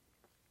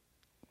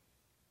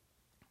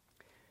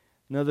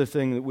 Another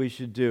thing that we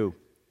should do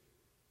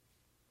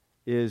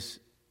is,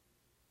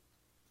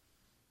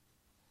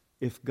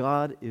 if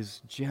God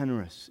is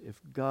generous, if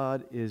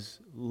God is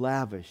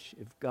lavish,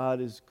 if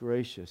God is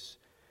gracious,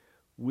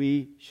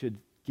 we should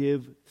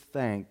give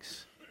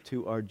thanks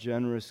to our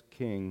generous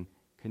King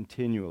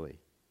continually.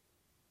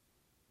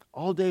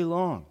 All day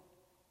long.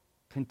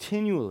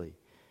 Continually.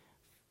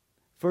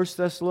 1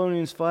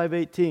 Thessalonians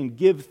 5:18,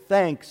 give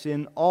thanks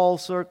in all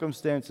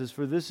circumstances,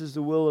 for this is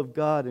the will of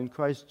God in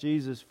Christ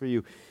Jesus for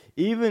you.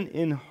 Even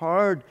in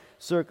hard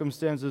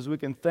circumstances, we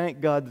can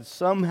thank God that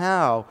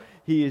somehow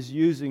He is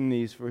using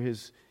these for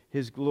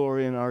His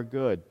glory and our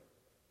good.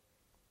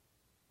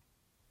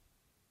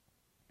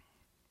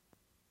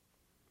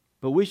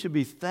 But we should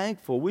be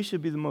thankful. We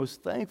should be the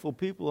most thankful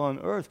people on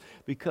earth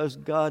because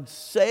God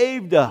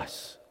saved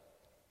us.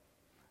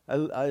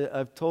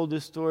 I've told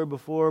this story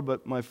before,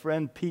 but my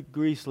friend Pete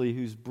Greasley,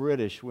 who's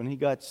British, when he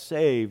got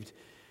saved,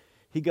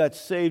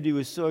 he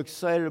was so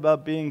excited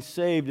about being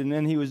saved, and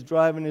then he was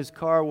driving his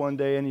car one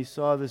day and he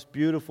saw this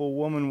beautiful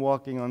woman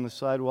walking on the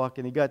sidewalk,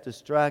 and he got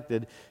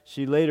distracted.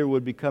 She later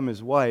would become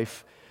his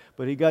wife,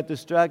 but he got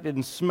distracted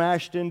and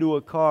smashed into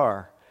a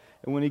car.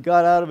 And when he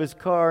got out of his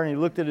car and he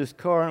looked at his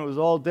car and it was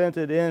all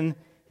dented in,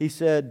 he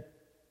said,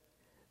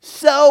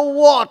 "So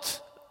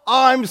what?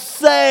 I'm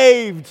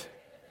saved!"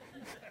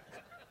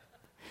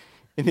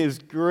 In his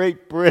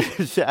great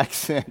British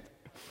accent.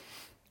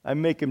 I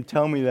make him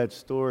tell me that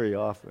story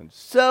often.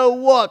 So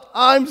what?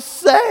 I'm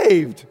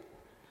saved.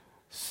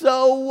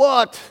 So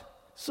what?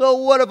 So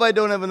what if I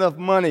don't have enough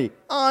money?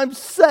 I'm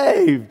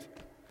saved.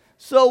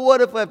 So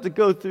what if I have to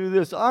go through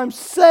this? I'm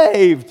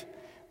saved.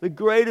 The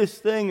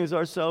greatest thing is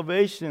our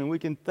salvation, and we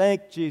can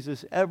thank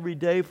Jesus every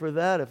day for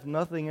that, if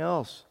nothing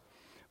else.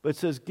 But it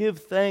says, give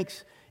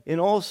thanks in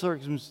all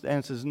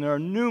circumstances, and there are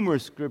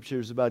numerous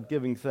scriptures about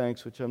giving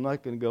thanks, which I'm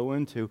not going to go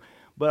into.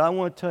 But I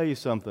want to tell you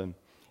something.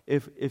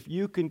 If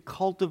you can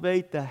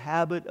cultivate the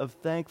habit of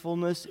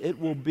thankfulness, it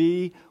will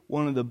be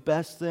one of the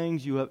best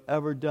things you have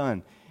ever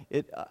done.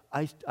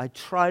 I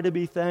try to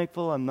be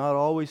thankful. I'm not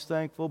always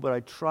thankful, but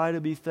I try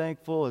to be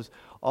thankful as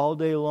all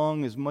day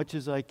long, as much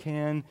as I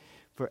can,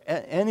 for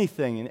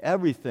anything and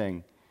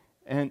everything.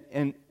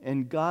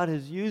 And God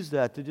has used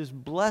that to just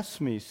bless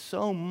me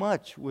so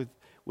much with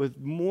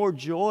more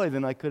joy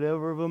than I could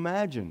ever have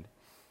imagined.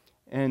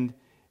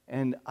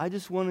 And I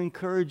just want to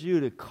encourage you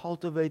to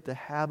cultivate the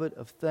habit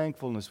of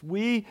thankfulness.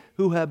 We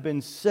who have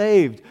been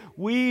saved,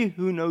 we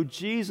who know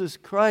Jesus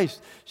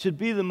Christ, should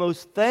be the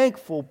most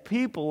thankful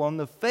people on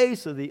the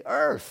face of the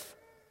earth.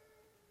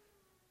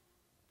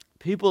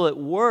 People at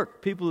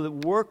work, people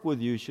that work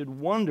with you should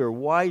wonder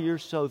why you're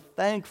so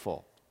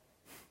thankful.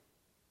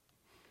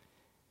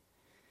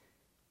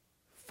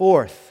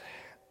 Fourth,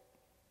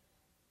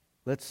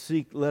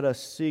 let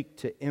us seek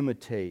to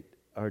imitate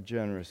our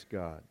generous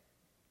God.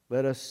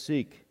 Let us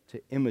seek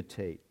to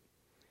imitate.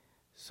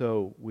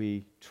 So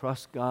we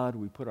trust God,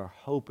 we put our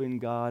hope in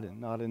God and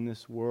not in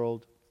this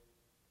world.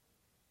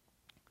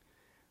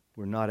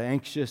 We're not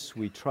anxious.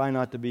 We try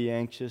not to be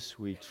anxious.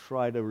 We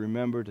try to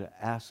remember to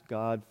ask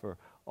God for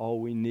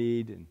all we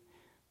need, and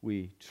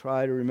we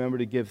try to remember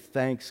to give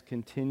thanks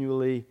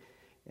continually.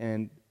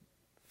 And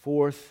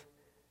fourth,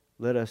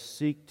 let us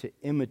seek to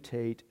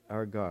imitate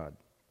our God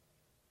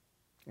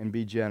and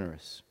be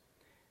generous.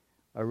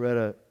 I read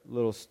a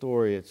little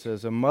story. It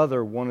says a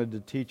mother wanted to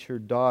teach her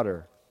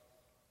daughter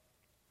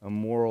a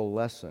moral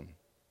lesson.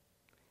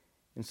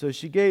 And so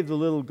she gave the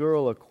little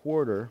girl a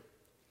quarter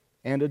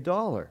and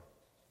 $1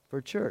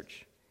 for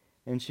church.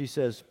 And she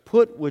says,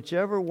 put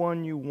whichever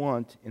one you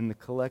want in the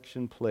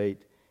collection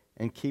plate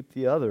and keep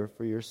the other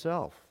for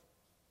yourself,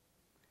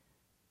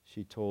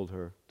 she told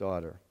her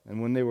daughter. And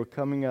when they were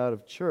coming out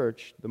of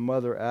church, the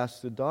mother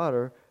asked the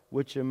daughter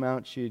which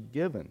amount she had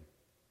given.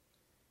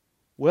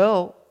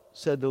 Well,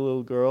 said the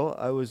little girl,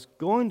 I was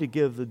going to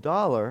give the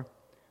 $1,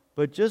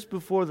 but just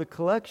before the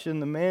collection,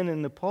 the man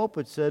in the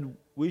pulpit said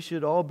we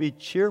should all be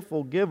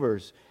cheerful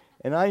givers.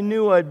 And I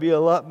knew I'd be a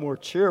lot more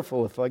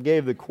cheerful if I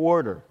gave the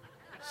quarter.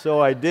 So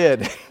I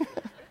did.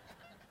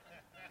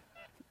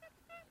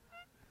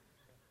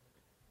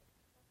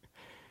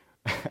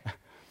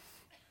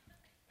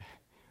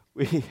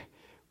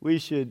 We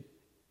should,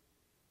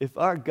 if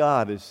our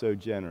God is so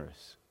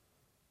generous,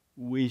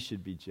 we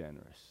should be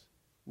generous.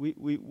 We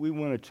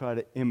want to try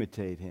to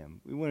imitate Him.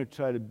 We want to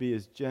try to be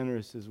as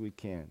generous as we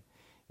can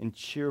and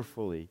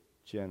cheerfully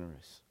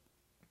generous.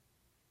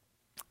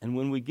 And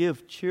when we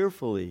give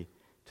cheerfully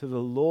to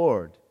the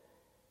Lord,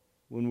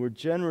 when we're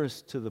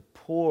generous to the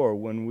poor,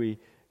 when we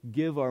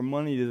give our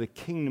money to the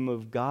kingdom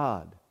of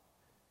God,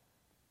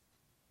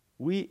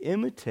 we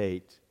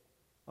imitate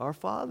our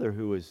Father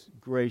who is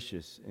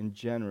gracious and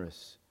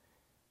generous.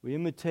 We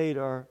imitate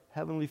our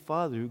Heavenly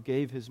Father who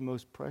gave His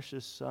most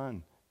precious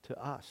Son to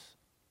us.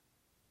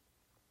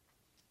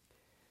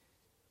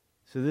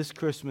 So this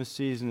Christmas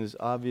season is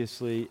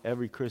obviously,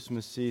 every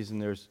Christmas season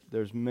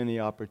there's many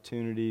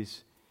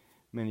opportunities,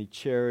 many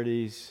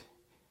charities,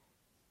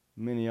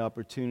 many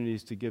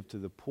opportunities to give to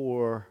the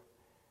poor,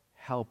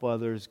 help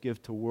others,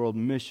 give to world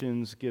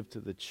missions, give to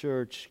the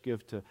church,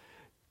 give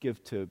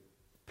to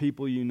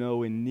people you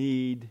know in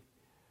need.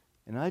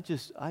 And I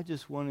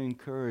just want to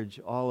encourage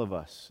all of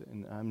us,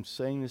 and I'm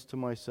saying this to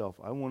myself,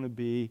 I want to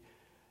be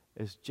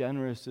as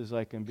generous as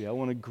I can be. I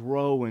want to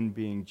grow in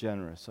being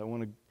generous. I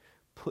want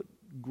to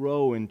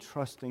grow in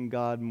trusting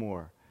God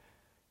more.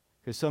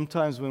 Because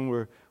sometimes when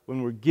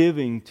we're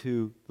giving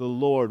to the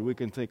Lord, we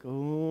can think,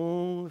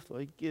 oh, if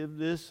I give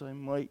this, I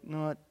might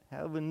not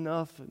have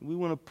enough. And we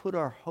want to put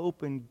our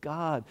hope in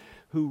God,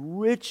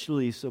 who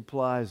richly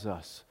supplies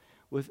us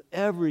with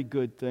every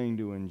good thing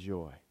to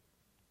enjoy.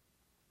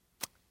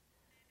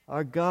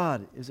 Our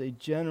God is a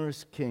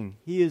generous King.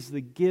 He is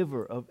the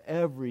giver of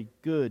every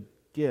good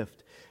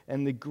gift.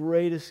 And the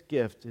greatest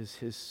gift is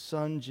His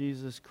Son,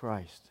 Jesus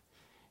Christ.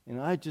 And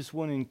I just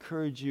want to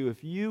encourage you,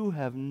 if you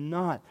have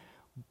not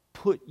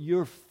put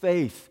your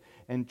faith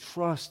and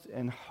trust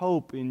and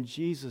hope in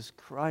Jesus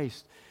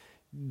Christ,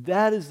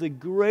 that is the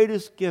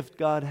greatest gift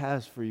God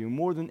has for you,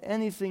 more than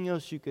anything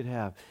else you could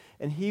have.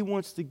 And He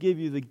wants to give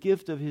you the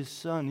gift of His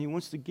Son. He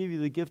wants to give you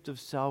the gift of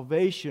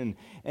salvation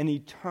and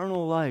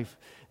eternal life.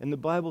 And the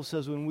Bible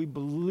says when we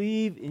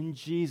believe in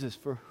Jesus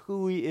for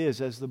who He is,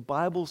 as the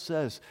Bible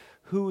says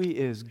who He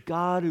is,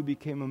 God who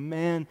became a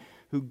man,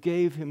 who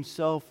gave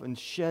Himself and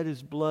shed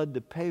His blood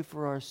to pay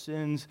for our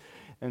sins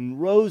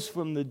and rose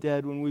from the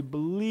dead, when we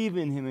believe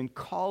in Him and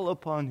call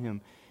upon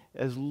Him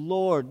as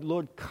Lord,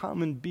 Lord,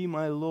 come and be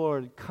my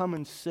Lord, come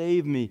and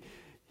save me,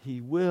 He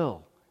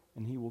will,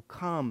 and He will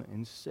come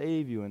and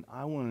save you. And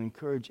I want to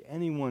encourage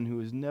anyone who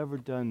has never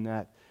done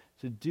that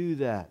to do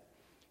that.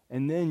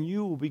 And then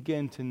you will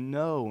begin to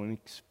know and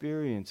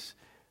experience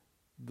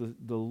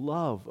the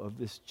love of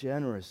this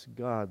generous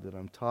God that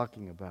I'm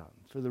talking about.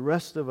 For the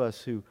rest of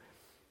us who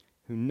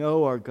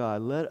know our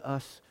God, let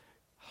us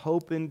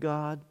hope in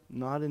God,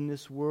 not in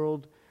this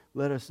world.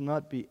 Let us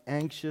not be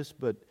anxious,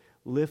 but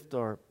lift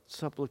our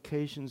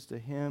supplications to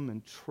Him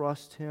and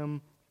trust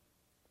Him.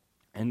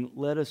 And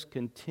let us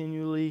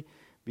continually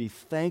be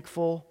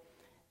thankful,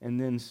 and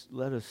then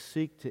let us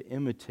seek to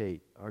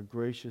imitate our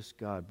gracious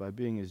God by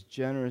being as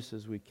generous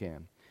as we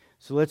can.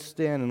 So let's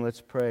stand and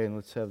let's pray, and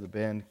let's have the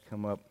band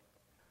come up.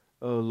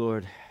 Oh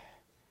Lord,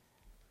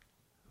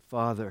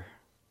 Father,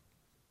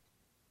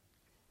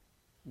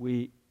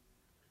 we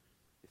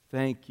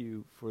thank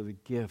You for the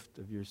gift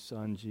of Your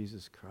Son,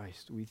 Jesus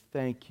Christ. We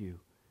thank You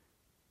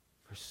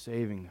for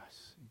saving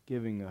us,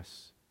 giving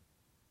us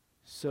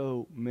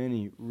so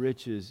many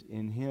riches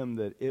in Him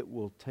that it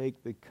will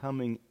take the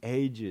coming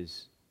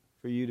ages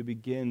for You to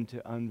begin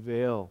to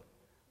unveil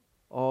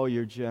all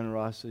Your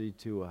generosity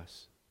to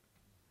us.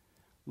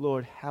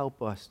 Lord,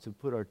 help us to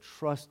put our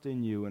trust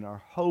in you and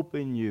our hope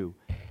in you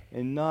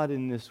and not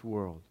in this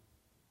world.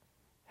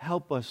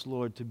 Help us,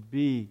 Lord, to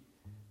be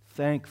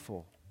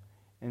thankful,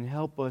 and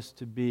help us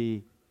to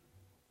be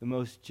the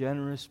most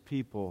generous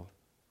people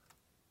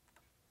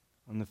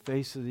on the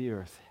face of the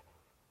earth.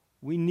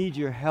 We need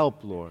your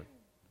help, Lord.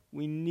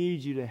 We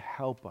need you to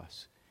help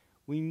us.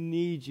 We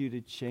need you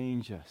to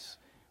change us.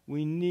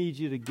 We need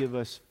you to give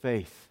us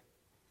faith.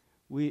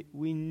 We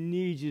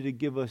need you to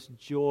give us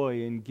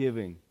joy in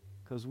giving,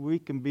 because we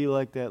can be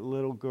like that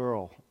little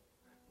girl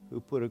who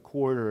put a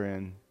quarter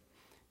in.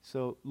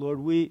 So, Lord,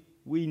 we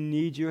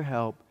need your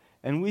help,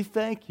 and we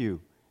thank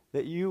you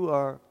that you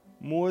are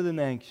more than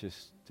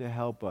anxious to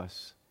help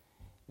us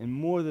and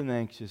more than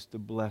anxious to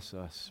bless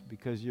us,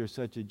 because you're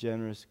such a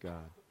generous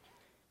God.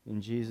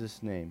 In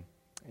Jesus' name,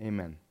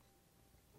 amen.